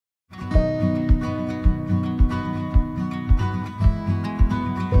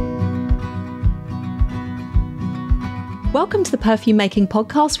Welcome to the Perfume Making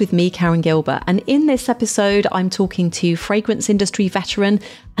Podcast with me, Karen Gilbert. And in this episode, I'm talking to fragrance industry veteran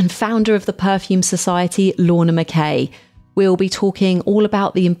and founder of the Perfume Society, Lorna Mckay. We'll be talking all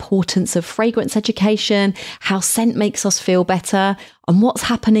about the importance of fragrance education, how scent makes us feel better, and what's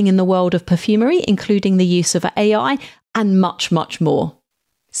happening in the world of perfumery, including the use of AI and much, much more.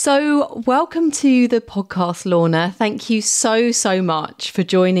 So welcome to the podcast, Lorna. Thank you so much for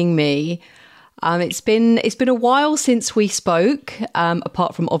joining me. It's been a while since we spoke,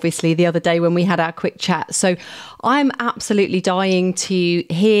 apart from obviously the other day when we had our quick chat. So I'm absolutely dying to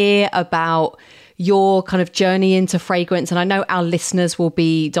hear about your kind of journey into fragrance. And I know our listeners will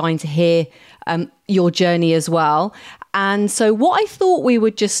be dying to hear your journey as well. And so what I thought we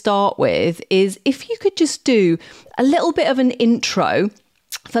would just start with is if you could just do a little bit of an intro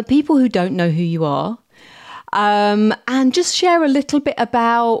for people who don't know who you are, and just share a little bit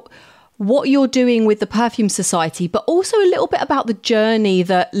about what you're doing with the Perfume Society, but also a little bit about the journey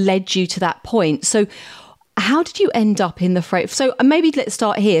that led you to that point. So how did you end up in the fragrance? So maybe let's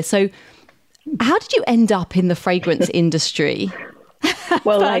start here. So how did you end up in the fragrance industry?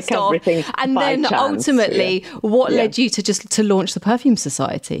 Well, like everything, and then chance, ultimately, what led you to launch the Perfume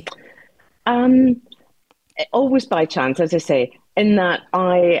Society? Always by chance, as I say. In that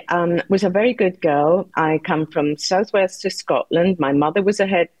I was a very good girl. I come from southwest of Scotland. My mother was a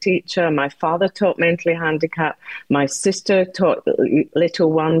head teacher. My father taught mentally handicapped. My sister taught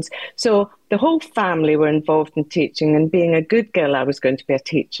little ones. So the whole family were involved in teaching, and being a good girl, I was going to be a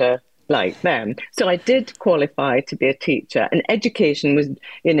teacher like them. So I did qualify to be a teacher, and education was,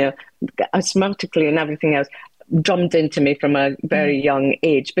 asthmatically and everything else, drummed into me from a very young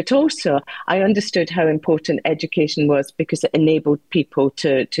age. But also I understood how important education was because it enabled people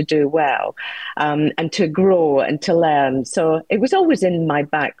to do well, and to grow and to learn. So it was always in my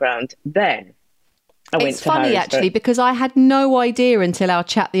background. Then it's funny actually, because I had no idea until our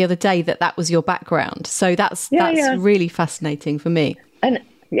chat the other day that was your background. So that's really fascinating for me.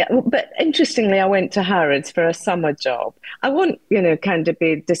 Yeah, but interestingly, I went to Harrods for a summer job. I won't, kind of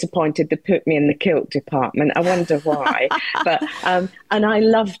be disappointed they put me in the kilt department. I wonder why. But and I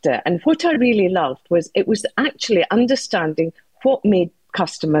loved it. And what I really loved was it was actually understanding what made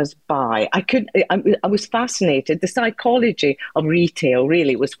customers buy. I was fascinated. The psychology of retail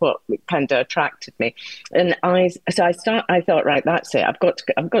really was what kind of attracted me. And I thought, right, that's it. I've got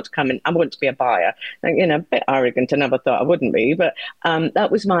to come in. I want to be a buyer. And, a bit arrogant. I never thought I wouldn't be, but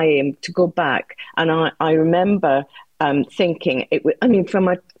that was my aim, to go back. And I remember thinking from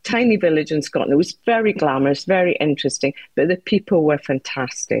a tiny village in Scotland, it was very glamorous, very interesting, but the people were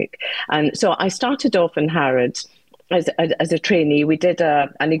fantastic. And so I started off in Harrods as a trainee. We did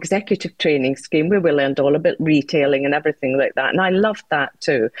an executive training scheme where we learned all about retailing and everything like that. And I loved that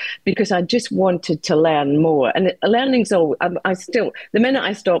too, because I just wanted to learn more. And learning's all, the minute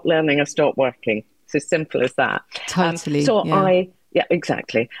I stopped learning, I stopped working. It's as simple as that. Totally. Yeah,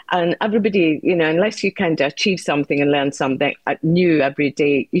 exactly. And everybody, unless you kind of achieve something and learn something new every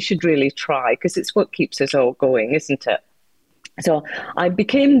day, you should really try, because it's what keeps us all going, isn't it? So I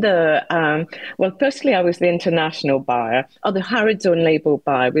became firstly, I was the international buyer, or the Harrods own label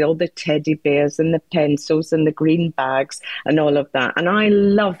buyer, with all the teddy bears and the pencils and the green bags and all of that. And I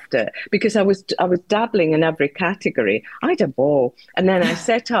loved it because I was dabbling in every category. I had a ball. And then I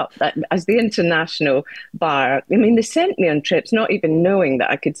set up that as the international buyer. They sent me on trips, not even knowing that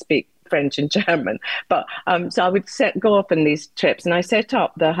I could speak French and German. But so I would go off on these trips, and I set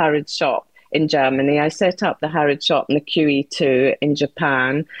up the Harrods shop in Germany. I set up the Harrods shop in the QE2 in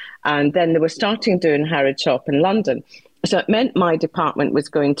Japan, and then they were starting doing Harrods shop in London. So it meant my department was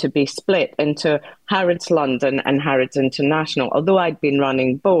going to be split into Harrods London and Harrods International, although I'd been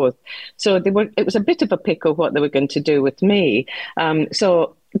running both. So it was a bit of a pickle what they were going to do with me.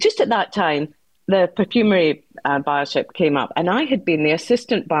 So just at that time, the perfumery buyership came up, and I had been the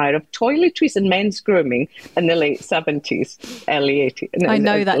assistant buyer of toiletries and men's grooming in the late 70s, early 80s. I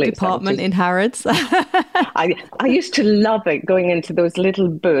know that department 70s. In Harrods. I used to love it, going into those little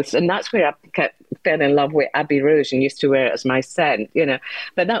booths, and that's where I fell in love with Abbey Rouge and used to wear it as my scent,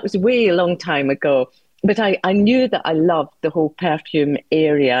 But that was way a long time ago. But I knew that I loved the whole perfume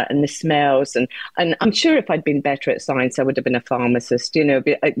area and the smells. And I'm sure if I'd been better at science, I would have been a pharmacist.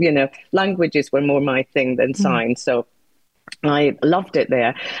 Languages were more my thing than science. So I loved it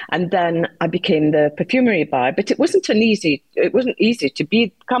there. And then I became the perfumery buyer. But it wasn't easy to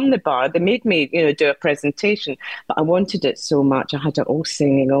become the buyer. They made me, do a presentation. But I wanted it so much. I had it all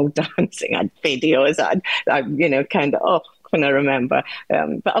singing, all dancing. I had videos. often, I remember.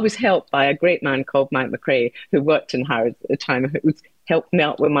 But I was helped by a great man called Mckay, who worked in Harrods at the time, who helped me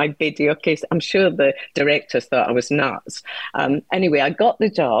out with my video case. I'm sure the directors thought I was nuts. Anyway, I got the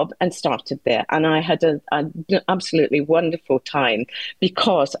job and started there. And I had an absolutely wonderful time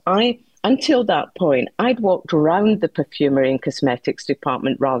because until that point, I'd walked around the perfumery and cosmetics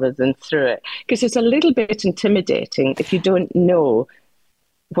department rather than through it, because it's a little bit intimidating if you don't know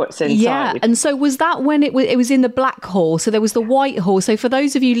what's inside. Yeah, and so was that when it was in the black hall? So there was the white hall. So for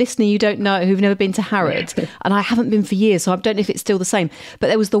those of you listening who don't know, who've never been to Harrods, and I haven't been for years, so I don't know if it's still the same, but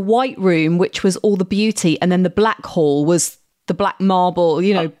there was the white room, which was all the beauty, and then the black hall was the black marble,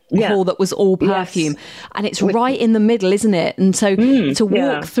 hall that was all perfume. Yes. And it's right in the middle, isn't it? And so to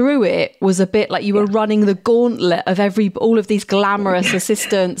walk through it was a bit like you were running the gauntlet of all of these glamorous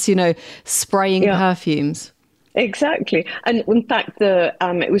assistants, spraying perfumes. Exactly. And in fact,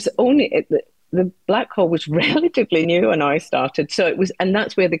 it was only the black hole was relatively new when I started. So it was, and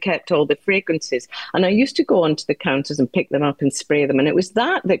that's where they kept all the fragrances. And I used to go onto the counters and pick them up and spray them. And it was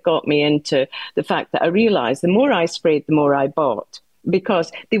that got me into the fact that I realized the more I sprayed, the more I bought,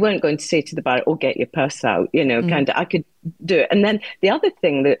 because they weren't going to say to the buyer, "Oh, get your purse out," kind of. I could do it. And then the other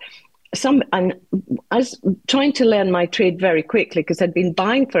thing that and I was trying to learn my trade very quickly because I'd been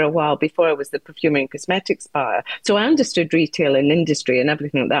buying for a while before I was the perfumery and cosmetics buyer. So I understood retail and industry and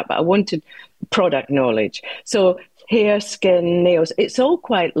everything like that, but I wanted product knowledge. So hair, skin, nails, it's all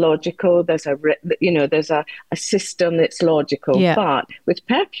quite logical. There's a system that's logical. Yeah. But with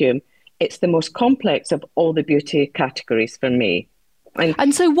perfume, it's the most complex of all the beauty categories for me.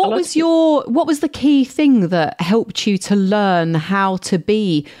 And so what was the key thing that helped you to learn how to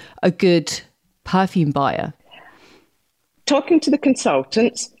be a good perfume buyer? Talking to the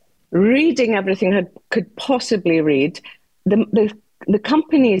consultants, reading everything I could possibly read. The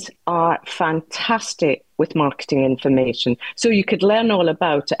companies are fantastic with marketing information, so you could learn all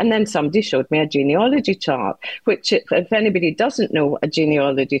about it. And then somebody showed me a genealogy chart, which if anybody doesn't know what a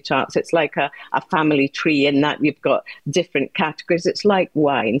genealogy chart, it's like a family tree in that you've got different categories. It's like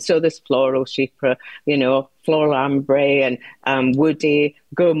wine. So there's floral, chypre, floral ambre and woody,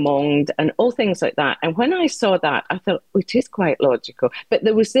 gourmand, and all things like that. And when I saw that, I thought, it is quite logical. But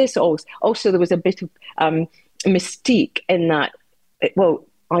there was this also there was a bit of mystique in that.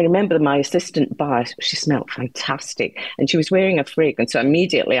 I remember my assistant buyer, she smelled fantastic, and she was wearing a fragrance. So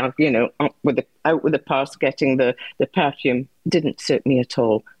immediately, out with the purse, getting the perfume didn't suit me at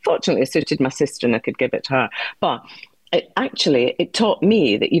all. Fortunately, it suited my sister, and I could give it to her. But it taught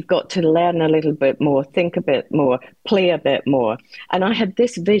me that you've got to learn a little bit more, think a bit more, play a bit more. And I had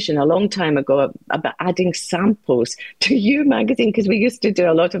this vision a long time ago about adding samples to You magazine, because we used to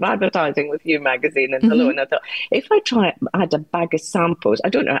do a lot of advertising with You magazine and Hello. And I thought, if I try add a bag of samples, I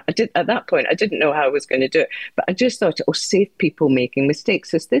don't know. At that point, I didn't know how I was going to do it, but I just thought it will save people making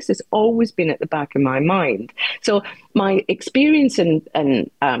mistakes. So this has always been at the back of my mind. So my experience in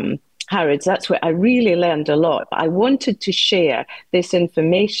Harrods, that's where I really learned a lot. But I wanted to share this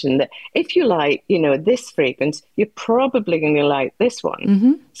information that if you like, this fragrance, you're probably going to like this one.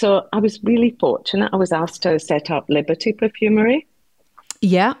 Mm-hmm. So I was really fortunate. I was asked to set up Liberty Perfumery.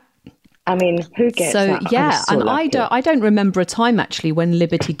 Yeah. I mean, who gets that? Yeah, and I don't remember a time actually when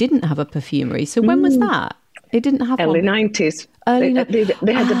Liberty didn't have a perfumery. So when was that? It didn't have early 90s.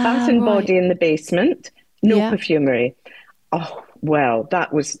 They had a bath and body in the basement, no perfumery. Oh, well,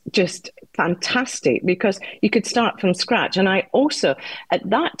 that was just fantastic because you could start from scratch. And I also, at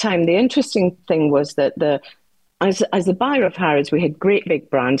that time, the interesting thing was that as the buyer of Harrods, we had great big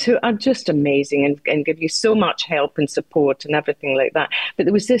brands who are just amazing and give you so much help and support and everything like that. But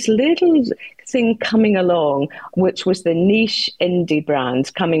there was this little thing coming along, which was the niche indie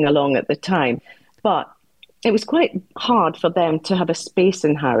brands coming along at the time. But it was quite hard for them to have a space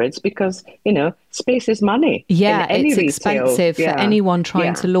in Harrods because, space is money. Yeah, it's expensive for anyone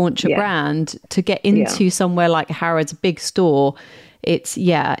trying to launch a brand to get into somewhere like Harrods, a big store. It's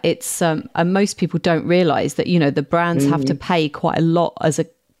and most people don't realize that, the brands have to pay quite a lot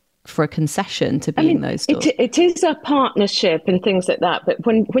for a concession to be in those stores. It is a partnership and things like that. But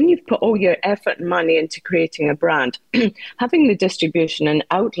when you've put all your effort and money into creating a brand, having the distribution and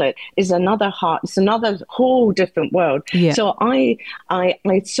outlet is another whole different world. Yeah. So I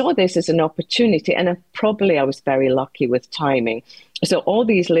saw this as an opportunity, and I was very lucky with timing. So all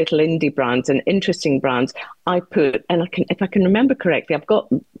these little indie brands and interesting brands I put, and if I can remember correctly, I've got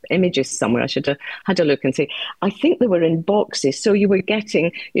images somewhere. I should have had a look and see. I think they were in boxes. So you were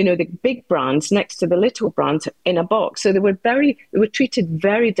getting, the big brands next to the little brands in a box. So they were treated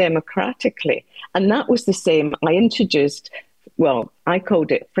very democratically. And that was the same. I introduced well, I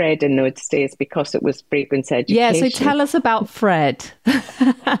called it Fred in those days because it was fragrance education. Yeah, so tell us about Fred.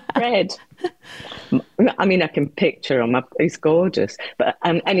 Fred. I mean, I can picture him. He's gorgeous. But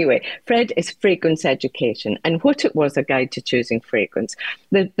anyway, Fred is fragrance education. And what it was, a guide to choosing fragrance.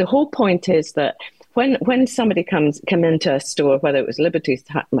 The whole point is that when somebody come into a store, whether it was Liberty's,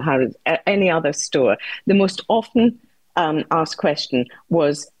 Harrods, any other store, the most often asked question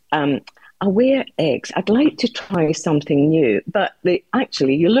was, I wear X. I'd like to try something new. But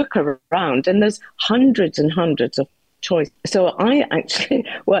actually, you look around and there's hundreds and hundreds of choice. So I actually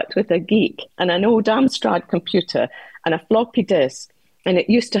worked with a geek and an old Amstrad computer and a floppy disk. And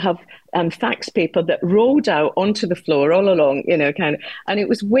it used to have fax paper that rolled out onto the floor all along, and it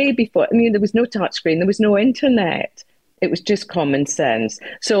was way before. I mean, there was no touchscreen, there was no internet. It was just common sense.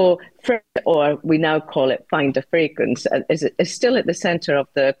 So, or we now call it Find a Fragrance, is still at the center of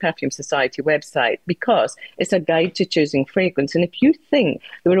the Perfume Society website because it's a guide to choosing fragrance. And if you think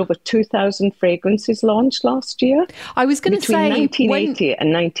there were over 2,000 fragrances launched last year, I was going to say 1980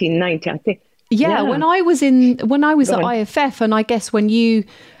 and 1990, I think. Yeah, when I was at IFF, and I guess when you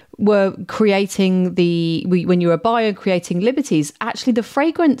were creating when you were a buyer and creating Liberties, actually the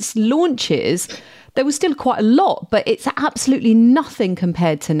fragrance launches, there was still quite a lot, but it's absolutely nothing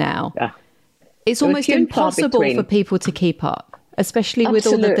compared to now. Yeah. It's almost impossible for people to keep up, especially with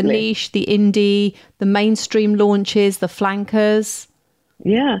all of the niche, the indie, the mainstream launches, the flankers.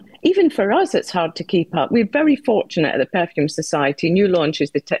 Yeah, even for us, it's hard to keep up. We're very fortunate at the Perfume Society. New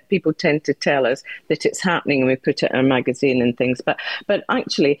launches, people tend to tell us that it's happening and we put it in our magazine and things. But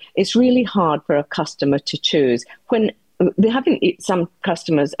actually, it's really hard for a customer to choose when they haven't. Some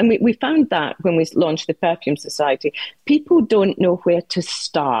customers, and we found that when we launched the Perfume Society, people don't know where to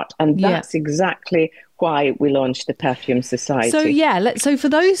start. And that's exactly why we launched the Perfume Society. So for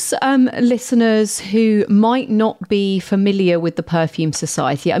those listeners who might not be familiar with the Perfume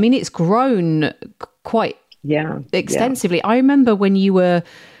Society, I mean, it's grown quite extensively. Yeah. I remember when you were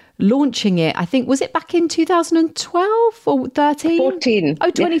launching it, I think, was it back in 2012 or 13? 14.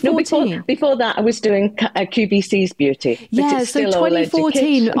 Oh, 2014. No, before that, I was doing QVC's beauty. Yeah, so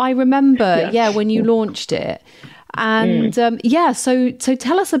 2014, I remember, when you launched it. And so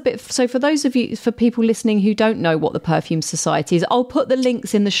tell us a bit. So for those of you, for people listening who don't know what the Perfume Society is, I'll put the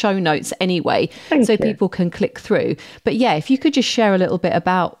links in the show notes anyway, so people can click through. But if you could just share a little bit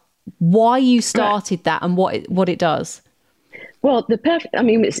about why you started that and what it does. Well,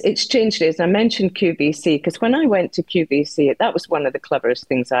 it's changed. As I mentioned QVC, because when I went to QVC, that was one of the cleverest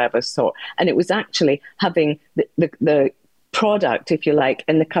things I ever saw, and it was actually having the product, if you like,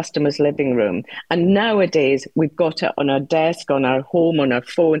 in the customer's living room. And nowadays we've got it on our desk, on our home, on our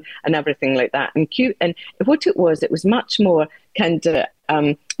phone, and everything like that. And what it was much more kind of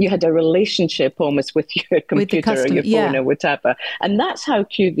you had a relationship almost with your computer or your phone or whatever. And that's how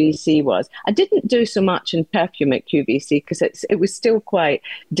QVC was. I didn't do so much in perfume at QVC because it was still quite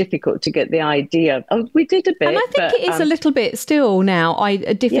difficult to get the idea. We did a bit. And I think it is a little bit still now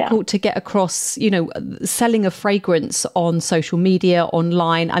difficult to get across, selling a fragrance on social media,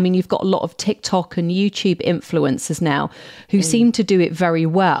 online. I mean, you've got a lot of TikTok and YouTube influencers now who seem to do it very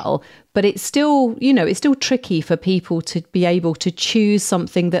well. But it's still, it's still tricky for people to be able to choose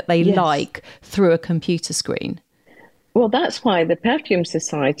something that they like through a computer screen. Well, that's why the Perfume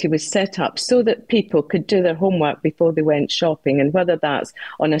Society was set up so that people could do their homework before they went shopping, and whether that's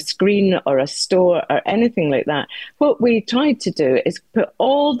on a screen or a store or anything like that. What we tried to do is put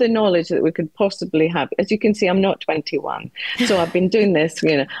all the knowledge that we could possibly have. As you can see, I'm not 21, so I've been doing this.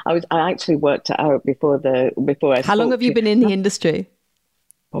 I actually worked it out before I. How long have you been in the industry?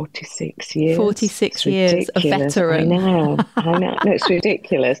 46 years. 46 years, a veteran. I know. No, it's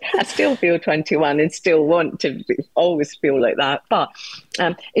ridiculous. I still feel 21 and still want to always feel like that. But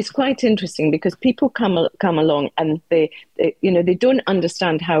it's quite interesting because people come along and they don't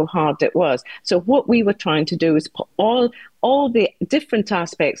understand how hard it was. So what we were trying to do is put all the different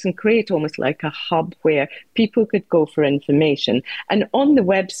aspects and create almost like a hub where people could go for information. And on the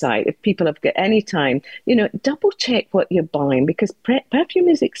website, if people have got any time, double check what you're buying, because perfume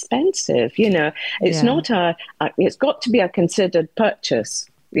is expensive. It's not it's got to be a considered purchase.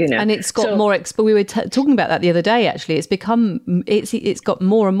 And it's got more. We were talking about that the other day. Actually, it's got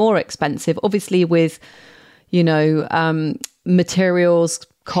more and more expensive. Obviously, with materials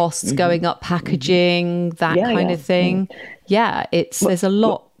costs going up, packaging, that kind of thing. There's a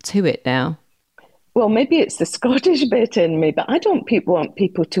lot to it now. Well, maybe it's the Scottish bit in me, but I don't want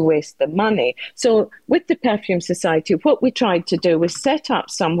people to waste the money. So with the Perfume Society, what we tried to do was set up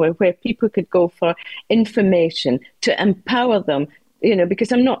somewhere where people could go for information to empower them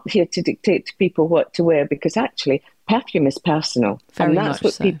because I'm not here to dictate to people what to wear, because actually perfume is personal. Very and that's much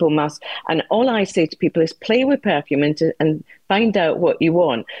what so. people must. And all I say to people is play with perfume and find out what you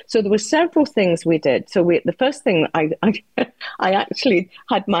want. So there were several things we did. So the first thing I actually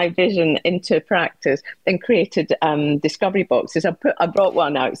had my vision into practice and created discovery boxes. I brought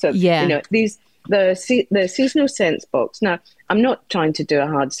one out. So, the seasonal scents box. Now, I'm not trying to do a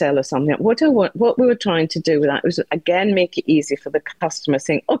hard sell or something. What we were trying to do with that was, again, make it easy for the customer,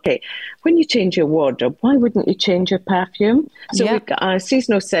 saying, okay, when you change your wardrobe, why wouldn't you change your perfume? So we've got a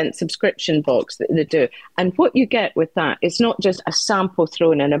seasonal scent subscription box that they do. And what you get with that is not just a sample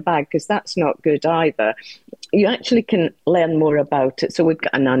thrown in a bag, because that's not good either. You actually can learn more about it. So we've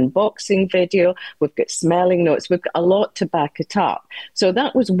got an unboxing video, we've got smelling notes, we've got a lot to back it up. So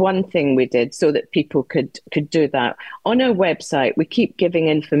that was one thing we did so that people could do that. On our website, we keep giving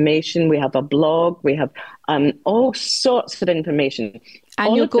information. We have a blog, we have all sorts of information. And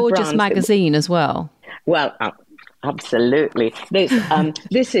all your gorgeous magazine as well. Well, absolutely.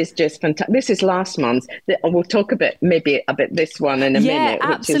 This is just fantastic. This is last month. We'll talk about this one in a minute. Yeah,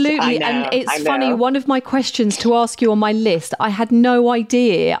 absolutely. And it's funny, one of my questions to ask you on my list, I had no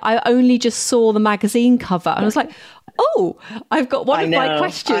idea. I only just saw the magazine cover and I was like, oh, I've got one of my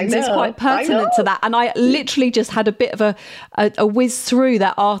questions is quite pertinent to that. And I literally just had a bit of a whiz through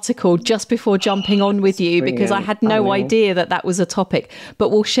that article just before jumping on with you, because I had no idea that was a topic. But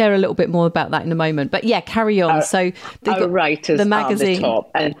we'll share a little bit more about that in a moment. But yeah, carry on. So our writers the magazine. Are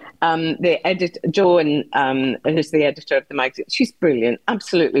the top. And the editor, Joan, who's the editor of the magazine, she's brilliant,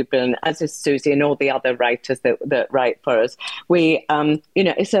 absolutely brilliant, as is Susie and all the other writers that write for us. We,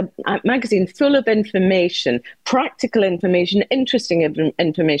 it's a magazine full of information, practical information, interesting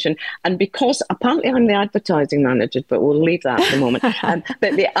information. And because apparently I'm the advertising manager, but we'll leave that for the moment.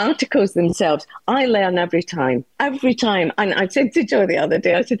 But the articles themselves, I learn every time. And I said to Joe the other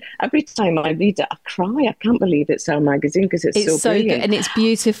day, I said, every time I read it, I cry. I can't believe it's our magazine, because it's so brilliant. Good, and it's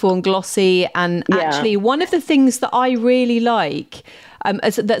beautiful and glossy. And actually, one of the things that I really like,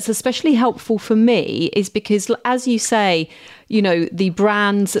 that's especially helpful for me, is because, as you say, the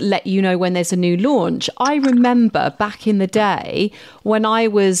brands let you know when there's a new launch. I remember back in the day when I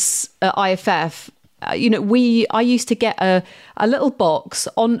was at IFF, I used to get a little box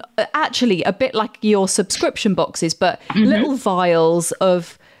on, actually a bit like your subscription boxes, but little vials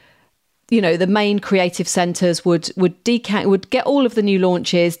of, the main creative centres would get all of the new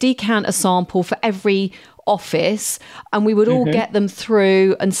launches, decant a sample for every office, and we would all get them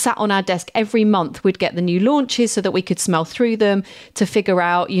through and sat on our desk every month. We'd get the new launches so that we could smell through them to figure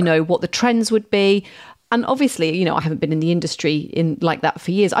out, what the trends would be. And obviously, I haven't been in the industry in like that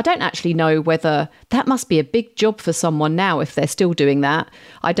for years. I don't actually know whether that must be a big job for someone now if they're still doing that.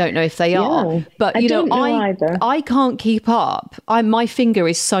 I don't know if they are. But, I can't keep up. My finger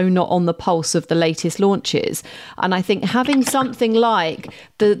is so not on the pulse of the latest launches. And I think having something like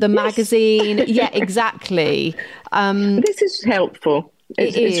the magazine, exactly. This is helpful.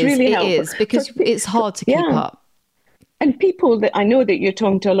 It's really helpful. It is, because it's hard to keep up. And people that I know that you're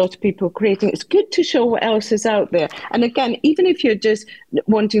talking to, a lot of people creating, it's good to show what else is out there. And again, even if you're just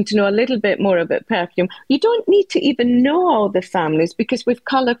wanting to know a little bit more about perfume, you don't need to even know all the families, because we've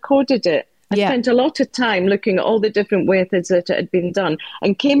color coded it. I spent a lot of time looking at all the different methods that it had been done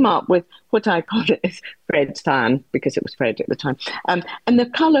and came up with what I call it is Fred's fan, because it was Fred at the time. And the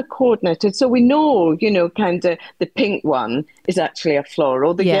colour coordinated. So we know, kind of the pink one is actually a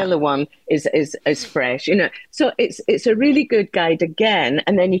floral. The yellow one is fresh, So it's a really good guide again.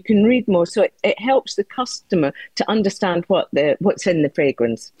 And then you can read more. So it helps the customer to understand what's in the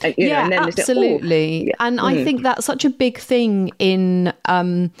fragrance. And then absolutely. And I think that's such a big thing in...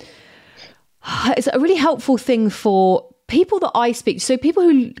 it's a really helpful thing for people that I speak to. So people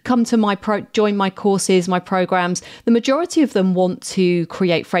who come to join my courses, my programs, the majority of them want to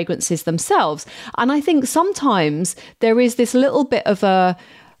create fragrances themselves. And I think sometimes there is this little bit of a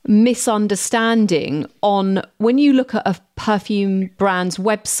misunderstanding on when you look at a perfume brand's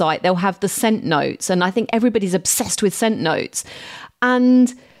website, they'll have the scent notes. And I think everybody's obsessed with scent notes.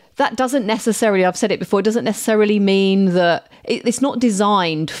 And that doesn't necessarily, I've said it before, it doesn't necessarily mean that it's not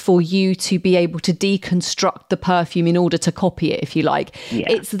designed for you to be able to deconstruct the perfume in order to copy it, if you like.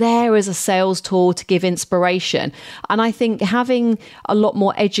 It's there as a sales tool to give inspiration. And I think having a lot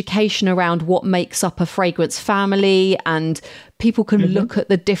more education around what makes up a fragrance family, and people can look at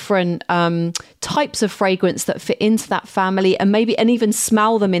the different types of fragrance that fit into that family, and even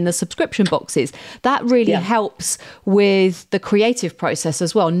smell them in the subscription boxes. That really helps with the creative process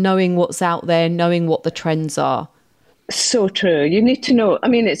as well, knowing what's out there, knowing what the trends are. So true. You need to know. I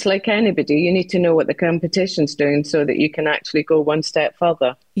mean, it's like anybody. You need to know what the competition's doing so that you can actually go one step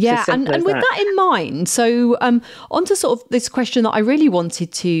further. It's Yeah, as simple and as with that. that in mind, so on to sort of this question that I really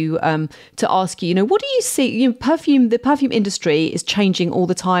wanted to ask you. You know, what do you see? The perfume industry is changing all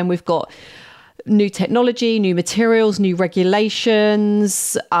the time. We've got new technology, new materials, new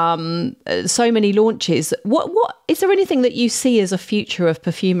regulations, so many launches. What is there anything that you see as a future of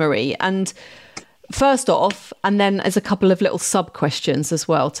perfumery? And first off, and then as a couple of little sub questions as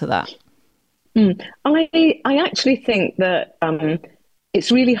well to that. I actually think that it's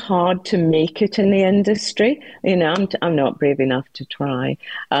really hard to make it in the industry. You know, I'm not brave enough to try,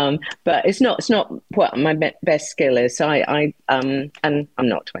 but it's not what my best skill is. So and I'm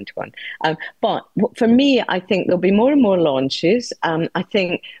not 21. But for me, I think there'll be more and more launches. I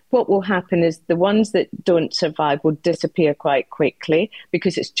think what will happen is the ones that don't survive will disappear quite quickly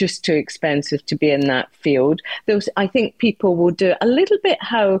because it's just too expensive to be in that field. I think people will do a little bit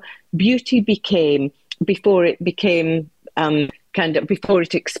how beauty became before it became before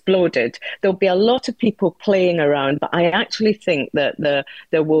it exploded. There'll be a lot of people playing around, but I actually think that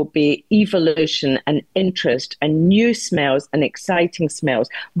there will be evolution and interest and new smells and exciting smells,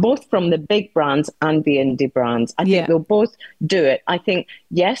 both from the big brands and the indie brands. I think they'll both do it. I think,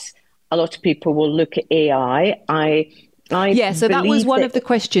 yes, a lot of people will look at AI. So that was one of the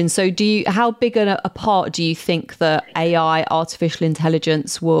questions. So how big a part do you think that AI, artificial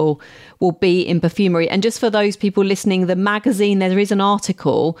intelligence, will be in perfumery? And just for those people listening, the magazine, there is an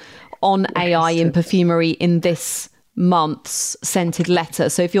article on AI in perfumery in this month's Scented Letter.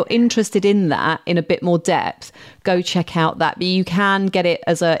 So if you're interested in that in a bit more depth, go check out that. But you can get it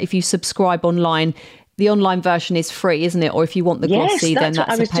if you subscribe online. The online version is free, isn't it? Or if you want the glossy, then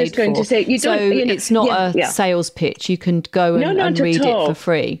that's a paid for. I was just going to say. It's not a sales pitch. You can go and read it for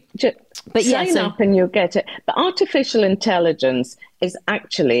free. But sign up and you'll get it. But artificial intelligence is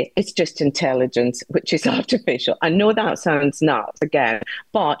actually, it's just intelligence, which is artificial. I know that sounds nuts again.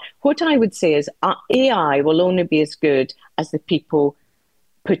 But what I would say is AI will only be as good as the people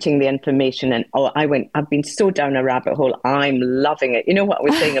putting the information in. I've been so down a rabbit hole. I'm loving it. You know what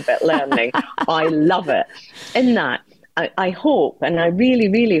we're saying about learning? I love it. In that, I hope, and I really,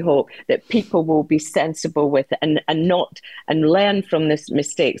 really hope that people will be sensible with it and learn from this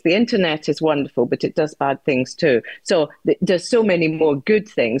mistakes. The internet is wonderful, but it does bad things too. So there's so many more good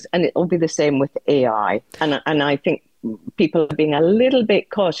things, and it will be the same with AI. And I think people are being a little bit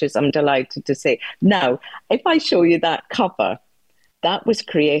cautious, I'm delighted to say. Now, if I show you that cover, that was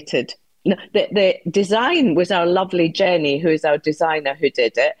created. No, the design was our lovely Jenny, who is our designer, who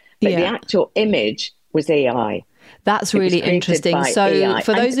did it. But the actual image was AI. That's really interesting. So AI.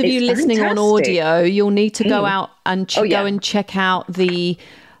 For those of you listening on audio, you'll need to go out and go and check out the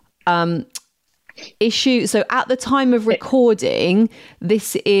issue. So at the time of recording,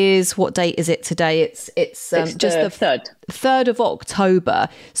 this is, what date is it today? It's just the 3rd of October.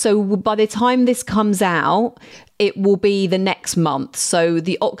 So by the time this comes out, it will be the next month. So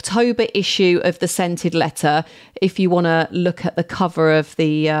the October issue of the Scented Letter, if you want to look at the cover of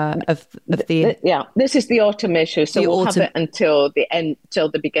the this is the autumn issue. So we'll have it until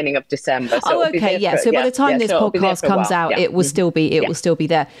the beginning of December. So So by the time this podcast comes out, it will still be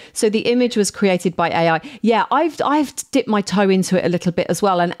there. So the image was created by AI. Yeah, I've dipped my toe into it a little bit as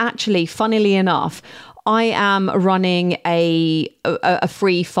well. And actually, funnily enough, I am running a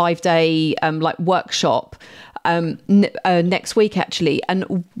free 5-day workshop next week actually,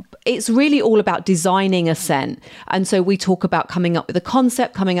 and it's really all about designing a scent. And so we talk about coming up with a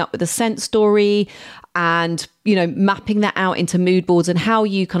concept, coming up with a scent story, and mapping that out into mood boards and how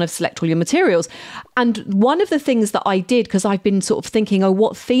you kind of select all your materials. And one of the things that I did, because I've been sort of thinking,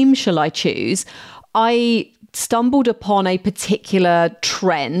 what theme shall I choose, I stumbled upon a particular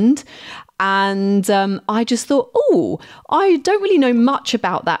trend. And I just thought, I don't really know much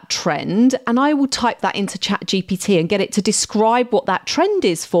about that trend. And I will type that into ChatGPT and get it to describe what that trend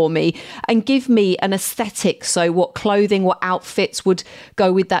is for me and give me an aesthetic. So what clothing, what outfits would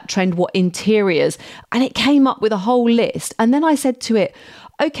go with that trend, what interiors. And it came up with a whole list. And then I said to it,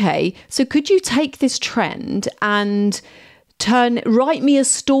 okay, so could you take this trend and write me a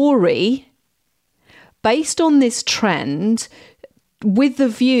story based on this trend, with the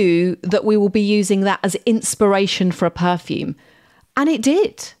view that we will be using that as inspiration for a perfume. And it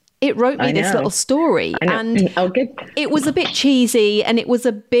did. It wrote me this little story. And it was a bit cheesy and it was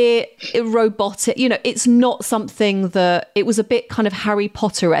a bit robotic. It's not something it was a bit kind of Harry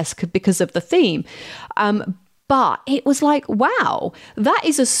Potter-esque because of the theme. But it was like, wow, that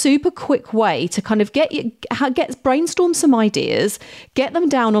is a super quick way to kind of get brainstorm some ideas, get them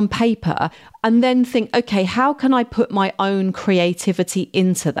down on paper, and then think, okay, how can I put my own creativity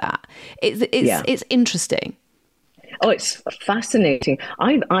into that? It's interesting. Oh, it's fascinating.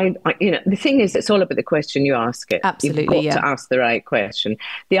 I, the thing is, it's all about the question you ask it. Absolutely, you've got to ask the right question.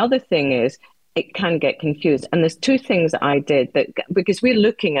 The other thing is, it can get confused. And there's two things that I did because we're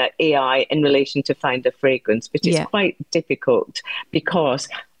looking at AI in relation to find a fragrance, but it's quite difficult because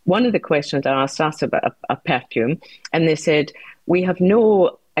one of the questions I asked us about a perfume, and they said, we have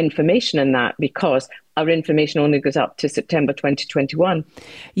no information in that because our information only goes up to September 2021.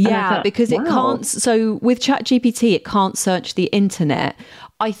 Yeah, thought, because it can't. So with ChatGPT, it can't search the internet.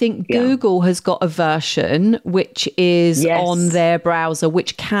 I think Google has got a version which is on their browser,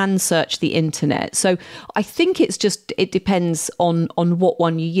 which can search the internet. So I think it depends on what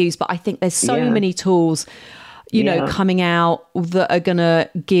one you use. But I think there's so many tools, you know, coming out that are going to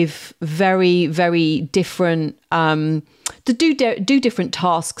give very, very different, to do different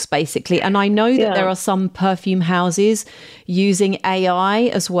tasks, basically. And I know that there are some perfume houses using AI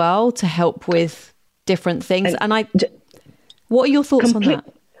as well to help with different things. What are your thoughts on that?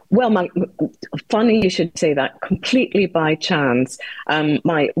 Well, funny you should say that. Completely by chance,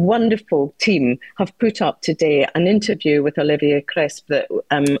 my wonderful team have put up today an interview with Olivia Crisp that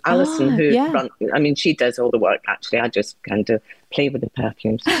Alison, she does all the work, actually. I just kind of play with the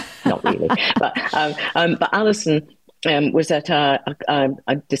perfumes. Not really. But Alison was at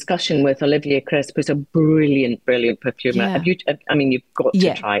a discussion with Olivia Crisp, who's a brilliant, brilliant perfumer. Yeah. You've got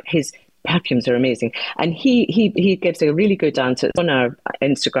to try it. His perfumes are amazing, and he gives a really good answer on our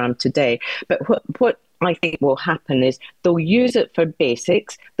Instagram today. But what I think will happen is they'll use it for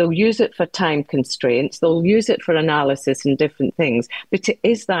basics, they'll use it for time constraints, they'll use it for analysis and different things. But it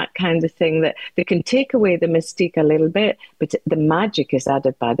is that kind of thing that they can take away the mystique a little bit, but the magic is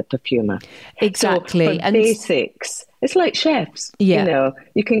added by the perfumer. Exactly. So for basics, it's like chefs. You know,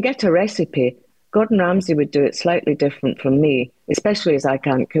 you can get a recipe. Gordon Ramsay would do it slightly different from me, especially as I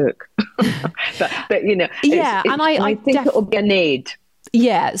can't cook. but you know, I think it'll be an aid.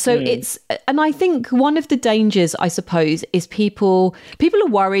 Yeah, so and I think one of the dangers, I suppose, is people are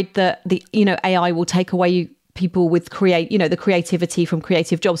worried that AI will take away people with the creativity from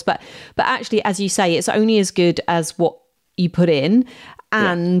creative jobs. But actually, as you say, it's only as good as what you put in,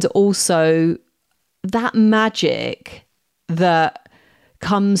 and also that magic that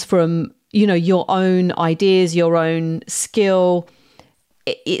comes from your own ideas, your own skill.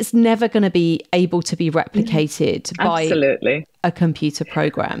 It's never going to be able to be replicated by a computer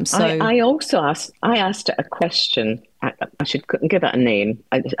program. So I asked a question. I should give it a name,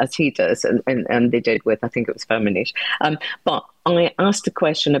 as he does, and they did with, I think it was Firmenich. But I asked a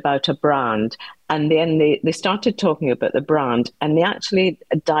question about a brand, and then they started talking about the brand, and they actually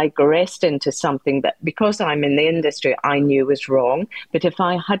digressed into something that, because I'm in the industry, I knew was wrong. But if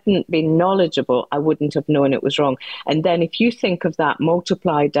I hadn't been knowledgeable, I wouldn't have known it was wrong. And then if you think of that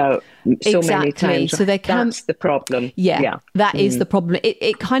multiplied out so many times, so that's the problem. That is the problem.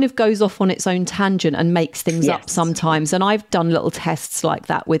 It kind of goes off on its own tangent and makes things up sometimes. And I've done little tests like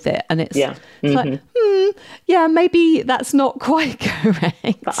that with it, and it's like, maybe that's not quite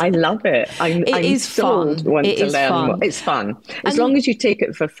correct. But I love it. I'm so fun. Want to learn more. It's fun as long as you take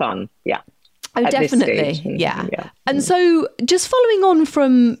it for fun. Yeah. Oh, definitely. Yeah. And so just following on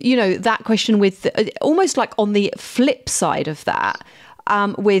from, that question with almost like on the flip side of that,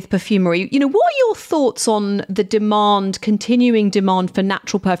 with perfumery, what are your thoughts on the continuing demand for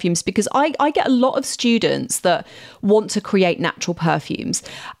natural perfumes? Because I get a lot of students that want to create natural perfumes.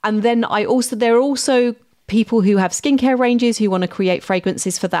 And then there are also people who have skincare ranges who want to create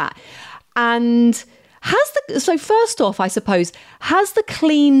fragrances for that. And so first off, I suppose, has the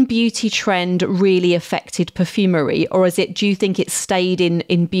clean beauty trend really affected perfumery, or do you think it's stayed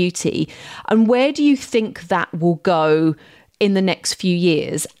in beauty? And where do you think that will go in the next few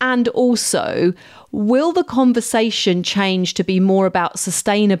years? And also, will the conversation change to be more about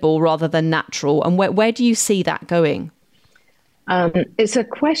sustainable rather than natural? And where do you see that going? It's a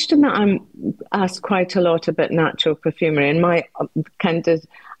question that I'm asked quite a lot about natural perfumery, and my kind of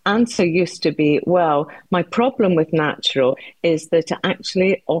answer used to be, well, my problem with natural is that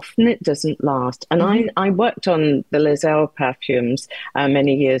actually often it doesn't last. And I worked on the Lizelle perfumes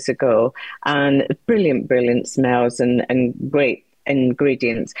many years ago, and brilliant smells and great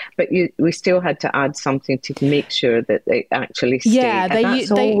ingredients, but we still had to add something to make sure that they actually stay. That's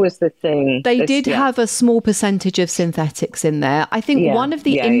always the thing. They did have a small percentage of synthetics in there. I think one of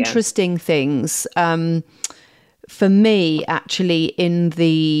the interesting things for me, actually, in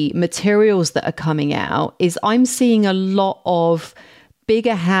the materials that are coming out, is I'm seeing a lot of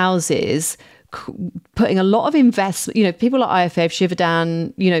bigger houses putting a lot of investment, people like IFF,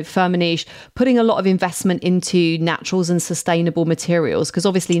 Givaudan, Firmenich, putting a lot of investment into naturals and sustainable materials, because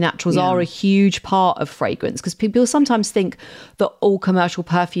obviously naturals are a huge part of fragrance, because people sometimes think that all commercial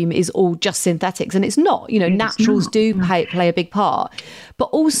perfume is all just synthetics, and it's not. Naturals do play a big part, but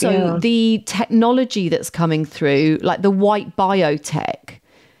also the technology that's coming through, like the white biotech.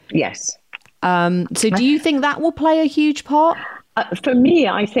 Yes. So do you think that will play a huge part? For me,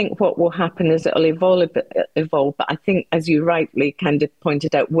 I think what will happen is it'll evolve. But I think, as you rightly kind of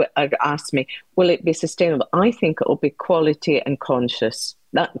pointed out, asked me, will it be sustainable? I think it will be quality and consciousness,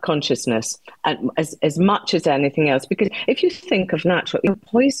 and as much as anything else. Because if you think of natural,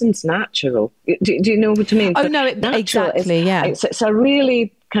 poison's natural. Do you know what I mean? Oh, no, exactly, yeah. It's a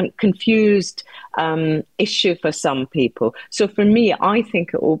really confused issue for some people. So for me, I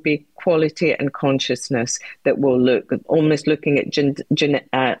think it will be quality and consciousness that will almost looking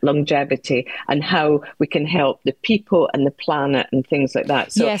at longevity and how we can help the people and the planet and things like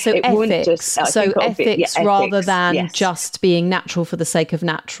that. So, so it ethics. Won't just, ethics rather than just being natural for the sake of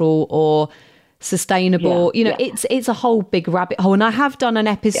natural or sustainable. It's a whole big rabbit hole, and I have done an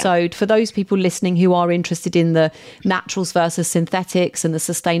episode for those people listening who are interested in the naturals versus synthetics and the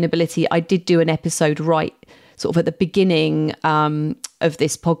sustainability. I did do an episode right sort of at the beginning of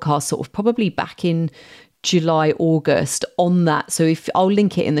this podcast, sort of probably back in July, August, on that. So I'll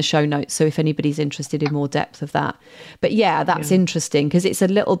link it in the show notes, so if anybody's interested in more depth of that. But that's interesting, because it's a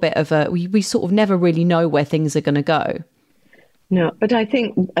little bit of we sort of never really know where things are going to go. No, but I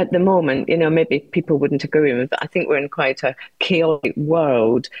think at the moment, maybe people wouldn't agree with me, but I think we're in quite a chaotic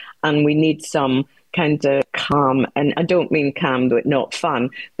world, and we need some kind of calm, and I don't mean calm, though it's not fun,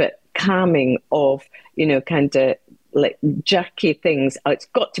 but calming of, kind of like jerky things. Oh, it's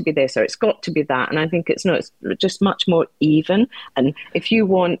got to be this or it's got to be that. And I think it's just much more even. And if you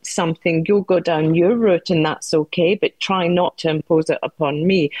want something, you'll go down your route, and that's okay, but try not to impose it upon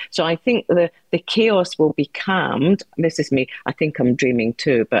me. So I think the chaos will be calmed. This is me. I think I'm dreaming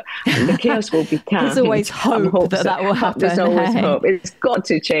too, but the chaos will be calmed. There's always hope that will happen. There's always hope. It's got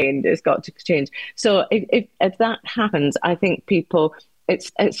to change. It's got to change. So if that happens, I think people...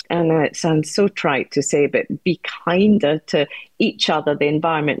 and it sounds so trite to say, but be kinder to each other, the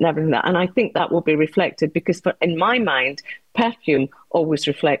environment, and everything like that. And I think that will be reflected, because in my mind, perfume always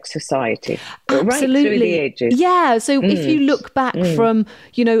reflects society. Absolutely. Right through the ages. Yeah. So if you look back from,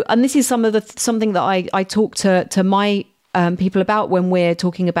 and this is something that I talk to my people about when we're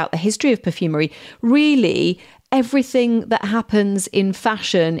talking about the history of perfumery, really everything that happens in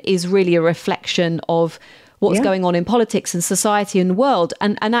fashion is really a reflection of what's going on in politics and society and the world.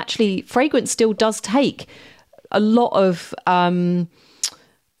 And actually, fragrance still does take a lot of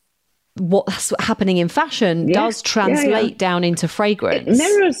what's happening in fashion does translate down into fragrance. It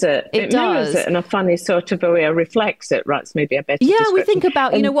mirrors it. It mirrors does. It in a funny sort of a way, or reflects it. Right, it's maybe a better description. We think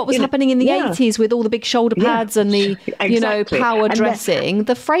about, what was happening in the 80s with all the big shoulder pads and the, power dressing.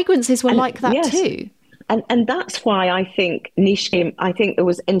 The fragrances were like that too. And that's why I think niche came. I think it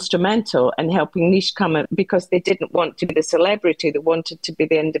was instrumental in helping niche come up, because they didn't want to be the celebrity; they wanted to be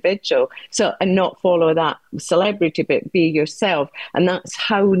the individual. So, and not follow that celebrity, but be yourself. And that's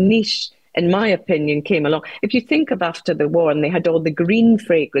how niche, in my opinion, came along. If you think of after the war, and they had all the green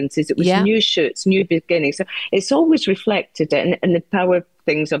fragrances, it was new shoots, new beginnings. So it's always reflected it, and the power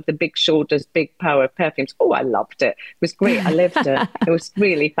things of the big shoulders, big power perfumes. Oh, I loved it. It was great. I lived it. It was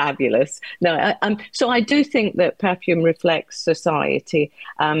really fabulous. No, so I do think that perfume reflects society.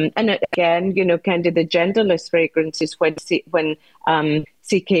 And again, kind of the genderless fragrances when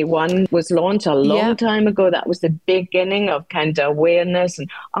CK1 was launched a long time ago. That was the beginning of kind of awareness. And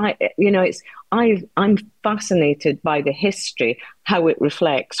I'm fascinated by the history, how it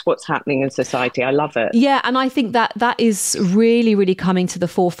reflects what's happening in society. I love it. Yeah, and I think that is really, really coming to the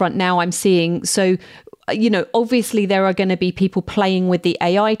forefront now. I'm seeing, so, obviously there are going to be people playing with the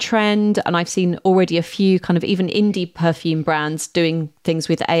AI trend, and I've seen already a few kind of even indie perfume brands doing things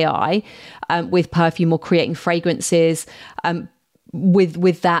with AI, with perfume or creating fragrances.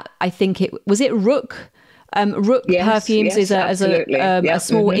 With that, I think was it Rook? Rook Perfumes is a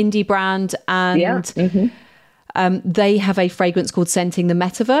small indie brand, and they have a fragrance called Scenting the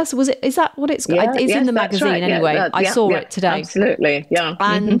Metaverse. Is that what it's called? It's in the magazine right. anyway. I saw it today. Absolutely, yeah.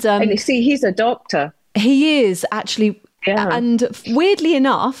 And you see, he's a doctor. He is actually. Yeah. And weirdly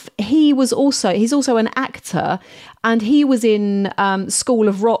enough, he's also an actor, and he was in School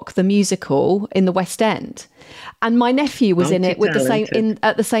of Rock, the musical in the West End. And my nephew was in it with Multi-talented.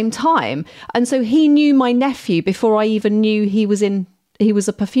 at the same time. And so he knew my nephew before I even knew he was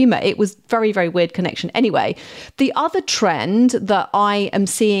a perfumer. It was very, very weird connection. Anyway, the other trend that I am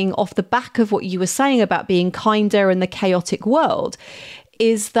seeing off the back of what you were saying about being kinder in the chaotic world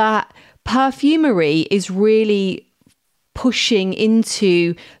is that perfumery is really pushing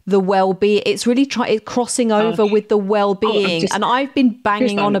into the well-being. It's really it's crossing over with the well-being. And I've been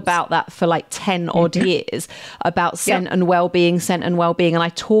banging on about that for like 10 odd years, about scent and well-being, scent and well-being. And I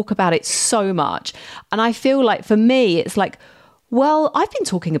talk about it so much. And I feel like for me, it's like, well, I've been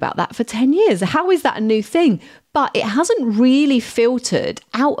talking about that for 10 years. How is that a new thing? But it hasn't really filtered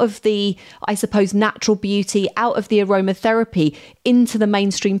out of the, I suppose, natural beauty, out of the aromatherapy into the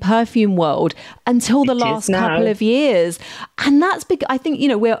mainstream perfume world until the last couple of years. And that's big. I think,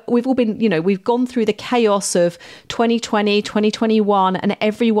 we've all been, we've gone through the chaos of 2020, 2021, and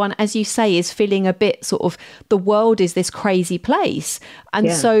everyone, as you say, is feeling a bit sort of the world is this crazy place. And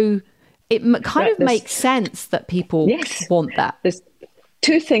so it kind of makes sense that people want that. There's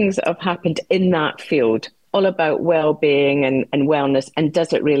two things that have happened in that field, all about well-being and wellness, and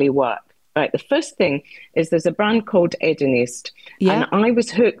does it really work? Right. The first thing is there's a brand called Edinist, and I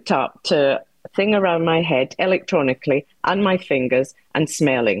was hooked up to a thing around my head electronically and my fingers and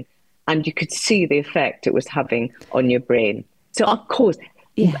smelling, and you could see the effect it was having on your brain. So of course,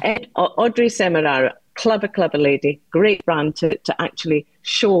 Audrey Semerara, clever lady, great brand to actually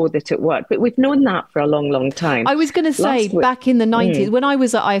show that it worked. But we've known that for a long, long time. I was going to say, back in the 90s, when I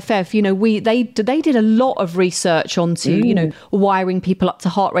was at IFF, they did a lot of research onto, wiring people up to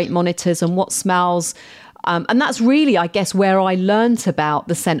heart rate monitors and what smells. And that's really, I guess, where I learnt about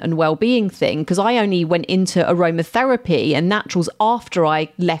the scent and well-being thing, because I only went into aromatherapy and naturals after I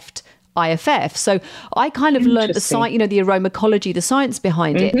left IFF. So I kind of learned the science, the aromatology, the science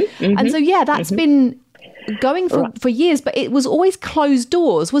behind it. And so, that's been going for years, but it was always closed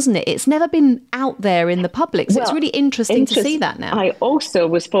doors, wasn't it? It's never been out there in the public. So it's really interesting to see that now. I also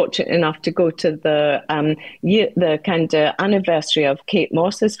was fortunate enough to go to the kind of anniversary of Kate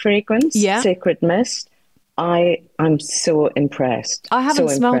Moss's fragrance, Sacred Mist. I'm so impressed. I haven't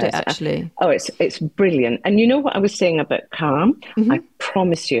smelled it, actually. It's brilliant. And you know what I was saying about calm? I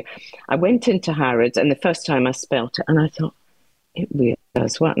promise you. I went into Harrods, and the first time I smelled it, and I thought, it really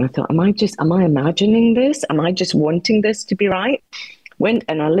does work. And I thought, am I imagining this? Am I just wanting this to be right? Went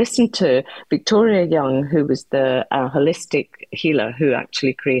and I listened to Victoria Young, who was the holistic healer who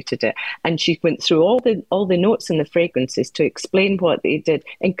actually created it, and she went through all the notes and the fragrances to explain what they did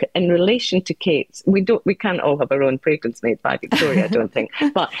in relation to Kate's. We can't all have our own fragrance made by Victoria, I don't think,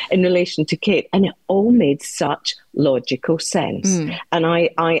 but in relation to Kate, and it all made such logical sense. And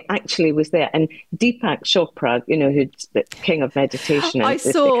I actually was there, and Deepak Chopra, who's the king of meditation. I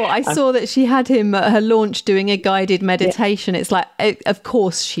saw that she had him at her launch doing a guided meditation. It's like, of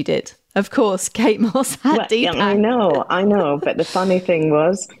course she did. Of course, Kate Moss had Deepak. Yeah, I know. But the funny thing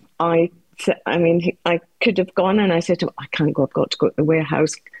was, I could have gone, and I said to him, I can't go. I've got to go to the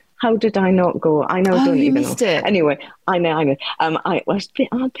warehouse. How did I not go? I know. Don't even missed know. It. Anyway, I know. I was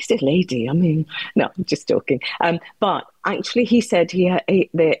a busy lady. No, I'm just joking. But actually, he said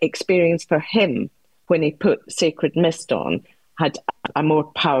the experience for him when he put Sacred Mist on had a more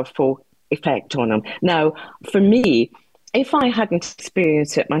powerful effect on him. Now, for me, if I hadn't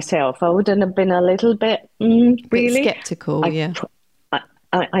experienced it myself, I wouldn't have been a little bit really skeptical.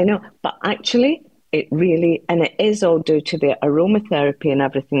 I know, but actually, it really, and it is all due to the aromatherapy and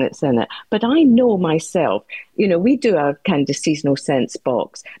everything that's in it. But I know myself, we do our kind of seasonal scents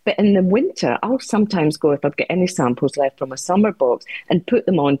box, but in the winter, I'll sometimes go, if I've got any samples left from a summer box, and put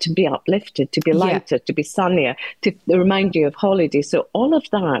them on to be uplifted, to be lighter, to be sunnier, to remind you of holiday. So all of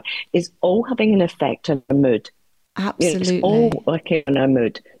that is all having an effect on our mood. Absolutely. It's all working on our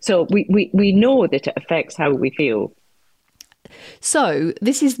mood. So we know that it affects how we feel. So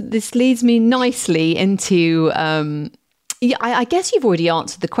this leads me nicely into I guess you've already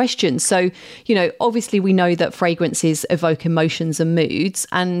answered the question. So, obviously we know that fragrances evoke emotions and moods.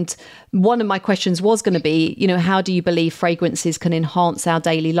 And one of my questions was going to be, how do you believe fragrances can enhance our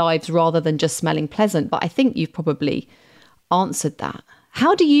daily lives rather than just smelling pleasant? But I think you've probably answered that.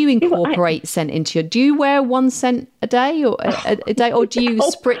 How do you incorporate scent into your? Do you wear one scent a day or a day, or do you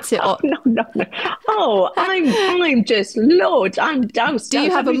spritz it on? No. Oh, I'm just loads. I'm doused. Do you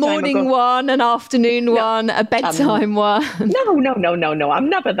have a morning one, an afternoon one, a bedtime one? No. I'm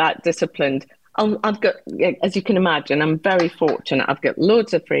never that disciplined. I've got, as you can imagine, I'm very fortunate. I've got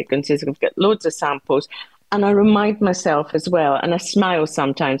loads of fragrances. I've got loads of samples. And I remind myself as well, and I smile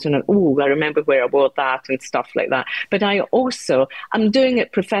sometimes when I remember where I wore that and stuff like that. But I'm doing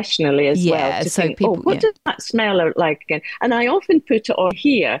it professionally as well to so think, people, what does that smell like again? And I often put it on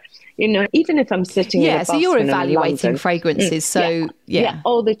here, even if I'm sitting in a bus so you're when I'm in evaluating London. fragrances. So yeah,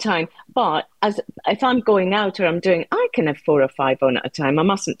 all the time. But if I'm going out or I can have 4 or 5 on at a time. I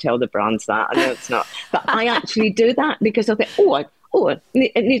mustn't tell the brands that. I know it's not. But I actually do that because I think,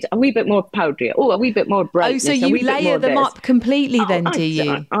 it needs a wee bit more powdery. Oh, a wee bit more brightness. so you layer them up completely then, do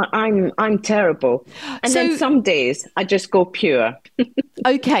you? I'm terrible. And then some days I just go pure.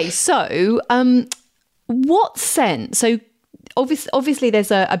 Okay, so what scent? So obviously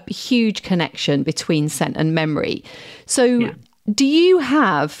there's a huge connection between scent and memory. So do you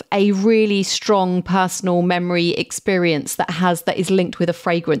have a really strong personal memory experience that is linked with a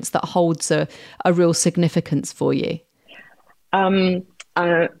fragrance that holds a real significance for you? The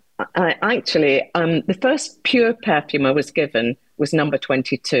first pure perfume I was given was number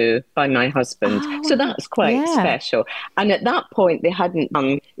 22 by my husband. So that's quite special. And at that point, they hadn't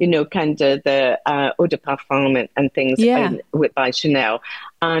done, kind of the eau de parfum and things by Chanel.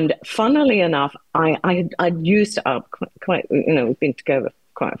 And funnily enough, I'd used it up quite, we've been together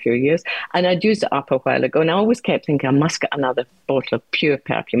quite a few years, and I'd used it up a while ago. And I always kept thinking, I must get another bottle of pure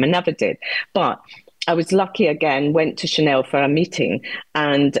perfume. I never did. But I was lucky again, went to Chanel for a meeting,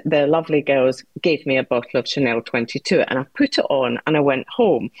 and the lovely girls gave me a bottle of Chanel 22, and I put it on and I went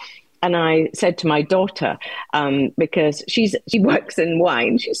home. And I said to my daughter, because she works in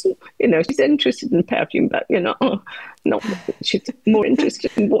wine, she's interested in perfume, but she's more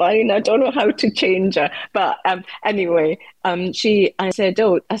interested in wine. I don't know how to change her, but anyway, I said,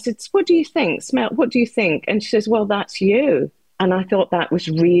 what do you think? What do you think? And she says, well, that's you. And I thought that was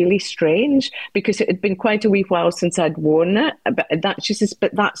really strange because it had been quite a wee while since I'd worn it. But she says,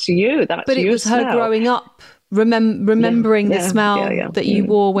 but that's you. But it was her growing up, remembering the smell that you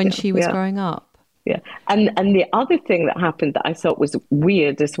wore when she was growing up. Yeah. And the other thing that happened that I thought was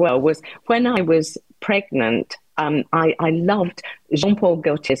weird as well was when I was pregnant, I loved Jean-Paul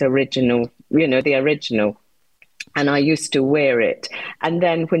Gaultier's original, the original. And I used to wear it. And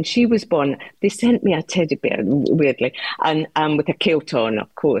then when she was born, they sent me a teddy bear, weirdly, and with a kilt on,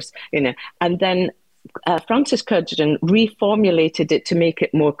 of course, And then Frances Curtin reformulated it to make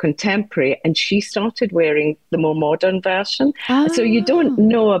it more contemporary, and she started wearing the more modern version. So you don't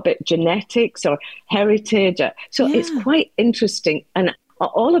know about genetics or heritage. It's quite interesting. And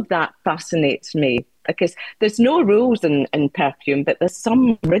all of that fascinates me. Because there's no rules in perfume, but there's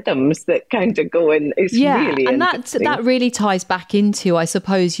some rhythms that kind of go in. It's really and interesting. that really ties back into, I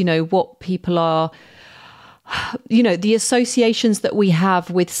suppose, what people are, the associations that we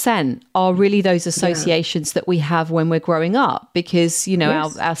have with scent are really those associations that we have when we're growing up, because,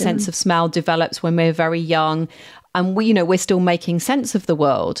 our sense of smell develops when we're very young, and we're still making sense of the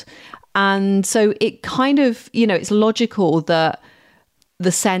world. And so it kind of, it's logical that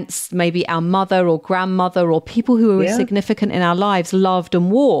the scents maybe our mother or grandmother or people who were significant in our lives loved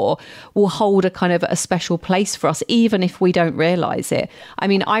and wore will hold a kind of a special place for us, even if we don't realize it. I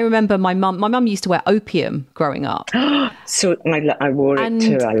mean, I remember my mum used to wear opium growing up. So I wore it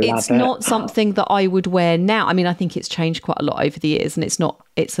too. I love it. It's not something that I would wear now. I mean, I think it's changed quite a lot over the years, and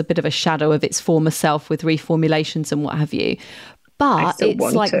it's a bit of a shadow of its former self with reformulations and what have you. But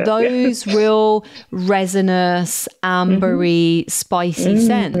it's like those real resinous, ambery, spicy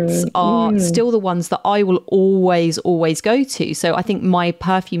scents are still the ones that I will always, always go to. So I think my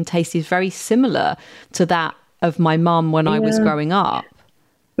perfume taste is very similar to that of my mum when I was growing up.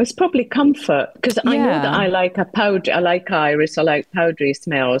 It's probably comfort, because I know that I like I like iris, I like powdery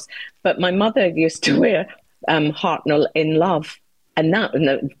smells. But my mother used to wear Hartnell In Love. And that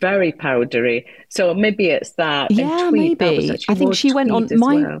very powdery. So maybe it's that. Yeah, maybe. I think she went on.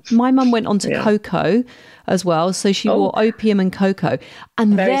 My mum went on to cocoa as well. So she wore opium and cocoa.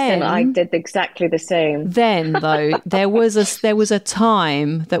 And very similar. I did exactly the same. Then though, there was a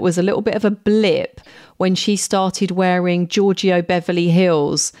time that was a little bit of a blip when she started wearing Giorgio Beverly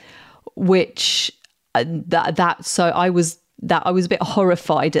Hills, which I was a bit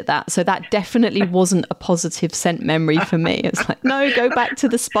horrified at that. So that definitely wasn't a positive scent memory for me. It's like, no, go back to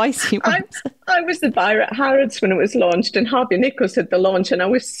the spicy ones. I was the buyer at Harrods when it was launched, and Harvey Nichols had the launch, and I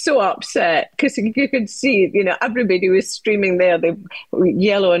was so upset because you could see, everybody was streaming there, the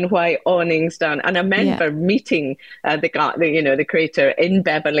yellow and white awnings down. And I remember meeting the creator in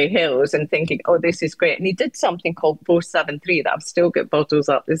Beverly Hills and thinking, oh, this is great. And he did something called 473 that I've still got bottles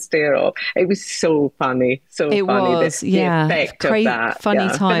up the stair of. It was so funny. It was, the effect of that. Funny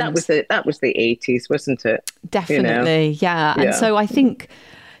times. But that was the 80s, wasn't it? Definitely, yeah. And so I think...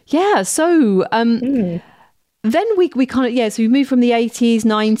 Yeah. So then we kind of, so we moved from the 80s,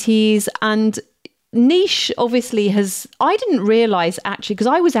 90s, and niche obviously I didn't realize actually, because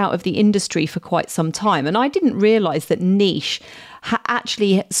I was out of the industry for quite some time, and I didn't realize that niche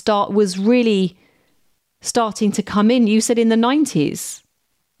was really starting to come in. You said in the 90s.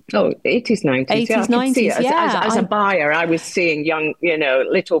 Oh, 80s, 90s. 80s, 90s, As a buyer, I was seeing young,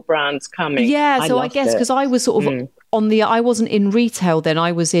 little brands coming. Yeah, so I guess because I was sort of I wasn't in retail then,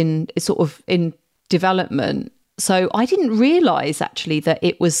 I was in development. So I didn't realise actually that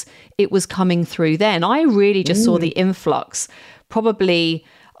it was coming through then. I really just saw the influx, probably,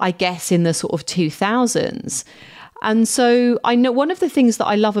 I guess, in the sort of 2000s. And so I know one of the things that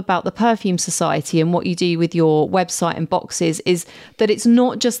I love about the Perfume Society and what you do with your website and boxes is that it's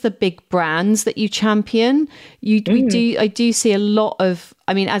not just the big brands that you champion. I do see a lot of,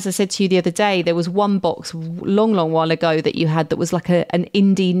 I mean, as I said to you the other day, there was one box long while ago that you had that was like an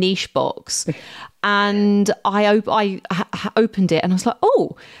indie niche box. And I opened it and I was like,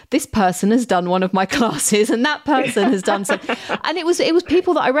 oh, this person has done one of my classes and that person has done so. And it was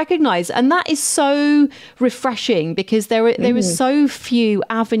people that I recognize. And that is so refreshing because there is so few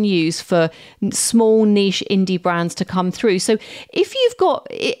avenues for small niche indie brands to come through. So if you've got,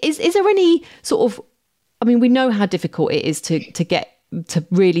 is there any sort of, I mean, we know how difficult it is to get to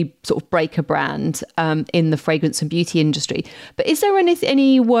really sort of break a brand in the fragrance and beauty industry. But is there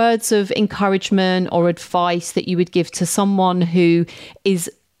any words of encouragement or advice that you would give to someone who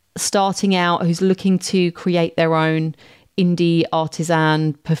is starting out, who's looking to create their own indie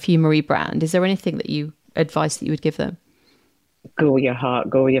artisan perfumery brand? Is there anything advice that you would give them? Go with your heart,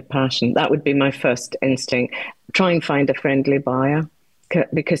 go with your passion. That would be my first instinct. Try and find a friendly buyer,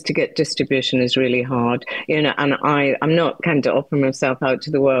 because to get distribution is really hard, and I'm not kind of offering myself out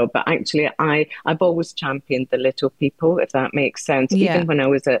to the world, but actually I've always championed the little people, if that makes sense. Yeah. Even when I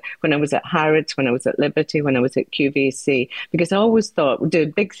was at Harrods, when I was at Liberty, when I was at QVC, because I always thought we'll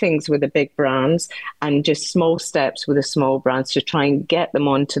do big things with the big brands and just small steps with the small brands to try and get them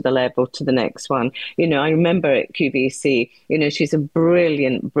onto the level to the next one. I remember at QVC, she's a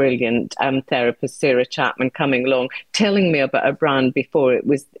brilliant therapist, Sarah Chapman, coming along, telling me about a brand before it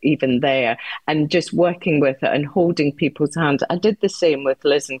was even there, and just working with it and holding people's hands. I did the same with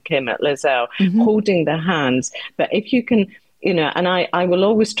Liz and Kim at Lizelle, holding their hands. But if you can, and I will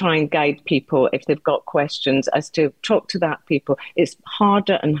always try and guide people if they've got questions as to talk to that people. It's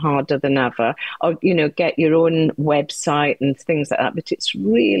harder and harder than ever, or, get your own website and things like that. But it's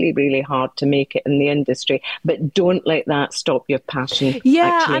really, really hard to make it in the industry. But don't let that stop your passion.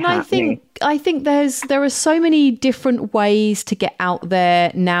 Yeah, and happening. I think there are so many different ways to get out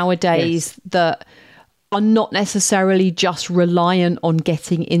there nowadays that are not necessarily just reliant on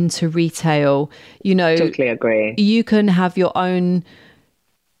getting into retail. Totally agree. You can have your own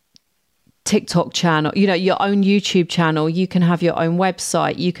TikTok channel, your own YouTube channel. You can have your own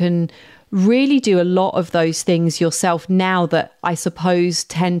website. You can really do a lot of those things yourself now that I suppose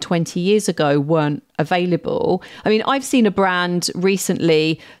 10, 20 years ago weren't available. I mean, I've seen a brand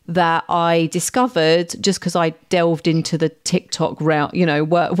recently that I discovered just because I delved into the TikTok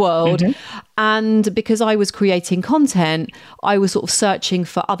world. And because I was creating content, I was sort of searching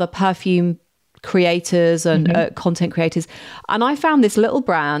for other perfume creators and content creators. And I found this little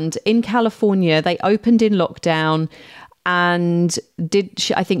brand in California. They opened in lockdown. And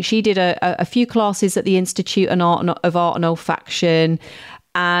I think she did a few classes at the Institute of Art and Olfaction,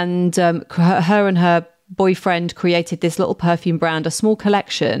 and her and her boyfriend created this little perfume brand, a small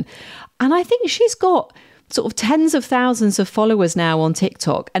collection. And I think she's got sort of tens of thousands of followers now on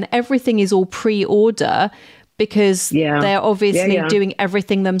TikTok, and everything is all pre-order because they're obviously doing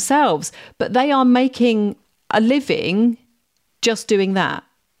everything themselves, but they are making a living just doing that.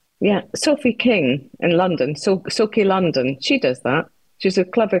 Yeah, Sophie King in London, Soki London, she does that. She's a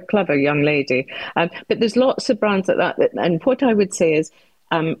clever young lady. But there's lots of brands like that. And what I would say is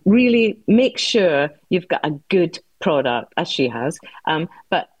really make sure you've got a good product, as she has.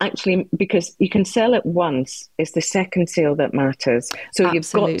 But actually, because you can sell it once, it's the second sale that matters. So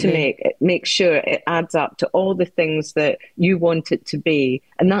Absolutely. You've got to make sure it adds up to all the things that you want it to be.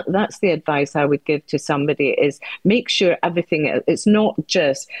 And that's the advice I would give to somebody is make sure everything, it's not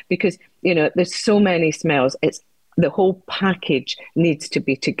just because, there's so many smells. It's the whole package needs to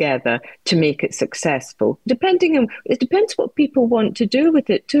be together to make it successful. It depends what people want to do with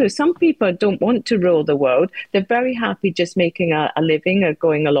it too. Some people don't want to rule the world. They're very happy just making a living or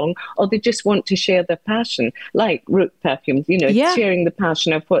going along, or they just want to share their passion, like Root Perfumes, sharing the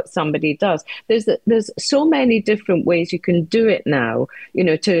passion of what somebody does. There's so many different ways you can do it now,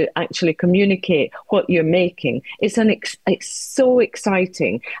 to actually communicate what you're making. It's so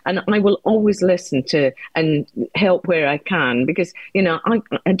exciting, and I will always listen to and help where I can, because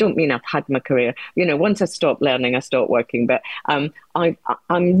I don't mean I've had my career. Once I stopped learning, I stopped working. But I'm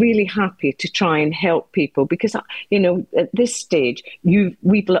really happy to try and help people, because at this stage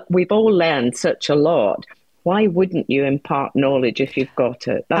we've all learned such a lot. Why wouldn't you impart knowledge if you've got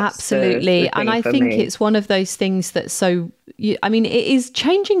it? That's absolutely. And I think it's one of those things that it is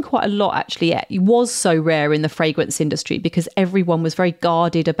changing quite a lot, actually. It was so rare in the fragrance industry because everyone was very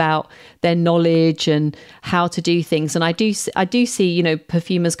guarded about their knowledge and how to do things. And I do see,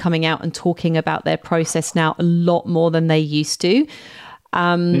 perfumers coming out and talking about their process now a lot more than they used to.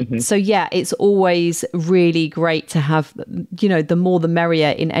 So yeah, it's always really great to have, the more the merrier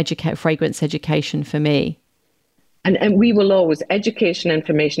in fragrance education for me. And we will always, education,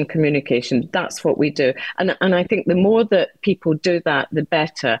 information, communication, that's what we do. And I think the more that people do that, the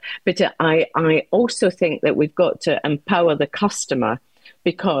better. But I also think that we've got to empower the customer,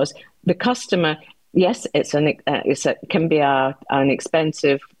 because the customer, yes, it can be an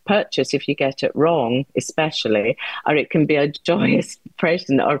expensive purchase if you get it wrong, especially, or it can be a joyous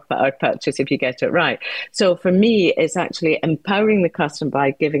present or purchase if you get it right. So for me, it's actually empowering the customer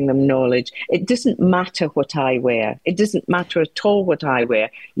by giving them knowledge. It doesn't matter what I wear. It doesn't matter at all what I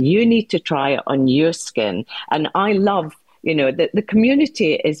wear. You need to try it on your skin. And I love, the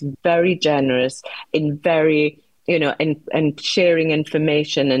community is very generous in very... and sharing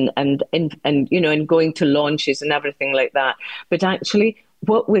information and going to launches and everything like that. But actually,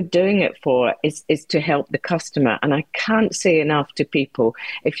 what we're doing it for is to help the customer. And I can't say enough to people,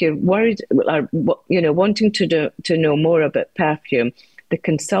 if you're worried, wanting to know more about perfume, the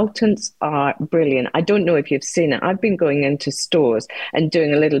consultants are brilliant. I don't know if you've seen it. I've been going into stores and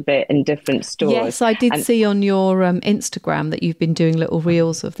doing a little bit in different stores. Yes, I did see on your Instagram that you've been doing little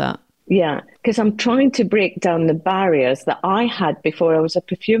reels of that. Yeah, because I'm trying to break down the barriers that I had before I was a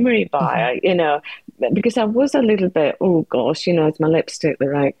perfumery buyer, because I was a little bit, oh gosh, is my lipstick the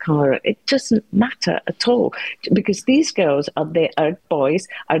right colour? It doesn't matter at all, because these girls boys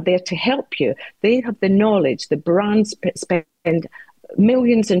are there to help you. They have the knowledge. The brands spend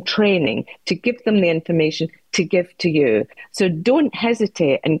millions in training to give them the information to give to you. So don't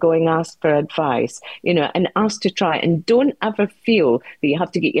hesitate and go and ask for advice, and ask to try, and don't ever feel that you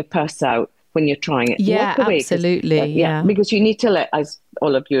have to get your purse out when you're trying it. Yeah, walk away, absolutely. Yeah, because you need to as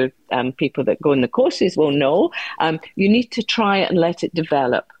all of your people that go in the courses will know, you need to try it and let it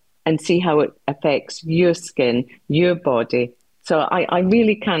develop and see how it affects your skin, your body. So I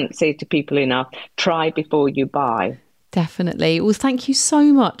really can't say to people enough, try before you buy. Definitely. Well, thank you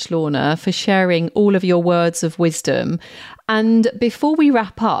so much, Lorna, for sharing all of your words of wisdom. And before we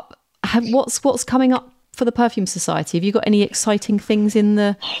wrap up, what's coming up for the Perfume Society? Have you got any exciting things in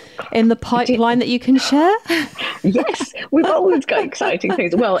the pipeline that you can share? Yes, we've always got exciting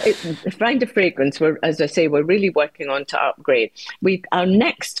things. Well, Find a Fragrance, as I say, we're really working on to upgrade. Our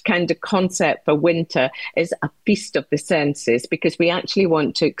next kind of concept for winter is a feast of the senses, because we actually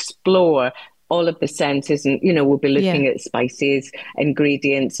want to explore all of the senses, and we'll be looking at spices,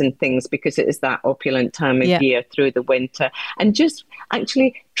 ingredients and things, because it is that opulent time of year through the winter, and just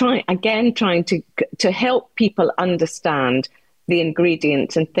actually trying to help people understand the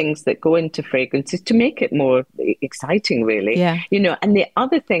ingredients and things that go into fragrances to make it more exciting, really. And the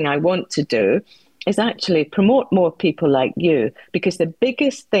other thing I want to do is actually promote more people like you, because the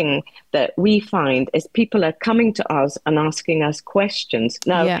biggest thing that we find is people are coming to us and asking us questions.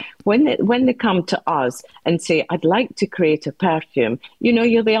 Now, when they come to us and say, I'd like to create a perfume,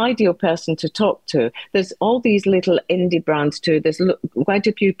 you're the ideal person to talk to. There's all these little indie brands too. There's quite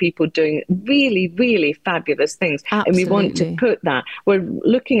a few people doing really, really fabulous things. Absolutely. And we want to put that. We're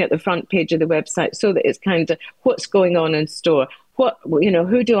looking at the front page of the website so that it's kind of what's going on in store.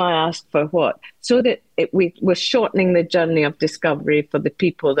 Who do I ask for what? So that we're shortening the journey of discovery for the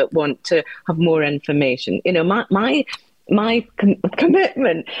people that want to have more information. My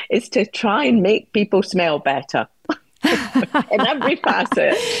commitment is to try and make people smell better in every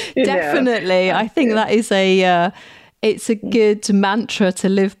facet. Definitely. I think that is it's a good mantra to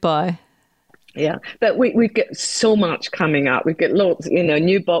live by. Yeah, but we've got so much coming up. We've got lots,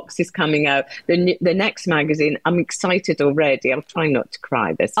 new boxes coming out. The next magazine, I'm excited already. I'll try not to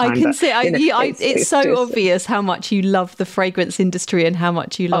cry this time. I can see, it's so just obvious how much you love the fragrance industry and how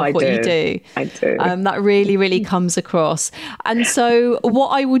much you love what you do. I do. That really, really comes across. And so what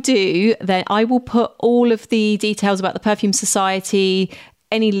I will do then, I will put all of the details about the Perfume Society,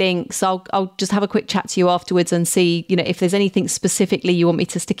 any links. I'll just have a quick chat to you afterwards and see, if there's anything specifically you want me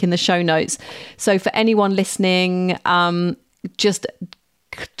to stick in the show notes. So for anyone listening, just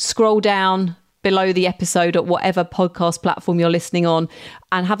scroll down below the episode at whatever podcast platform you're listening on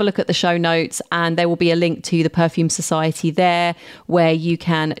and have a look at the show notes, and there will be a link to the Perfume Society there where you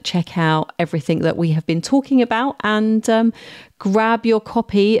can check out everything that we have been talking about and grab your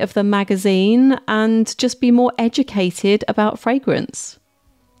copy of the magazine and just be more educated about fragrance.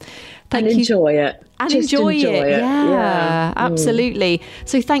 Enjoy it. And enjoy it. Yeah, absolutely.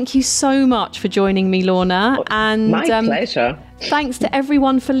 So thank you so much for joining me, Lorna. And my pleasure. Thanks to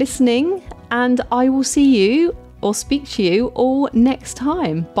everyone for listening. And I will see you or speak to you all next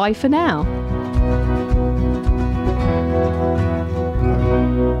time. Bye for now.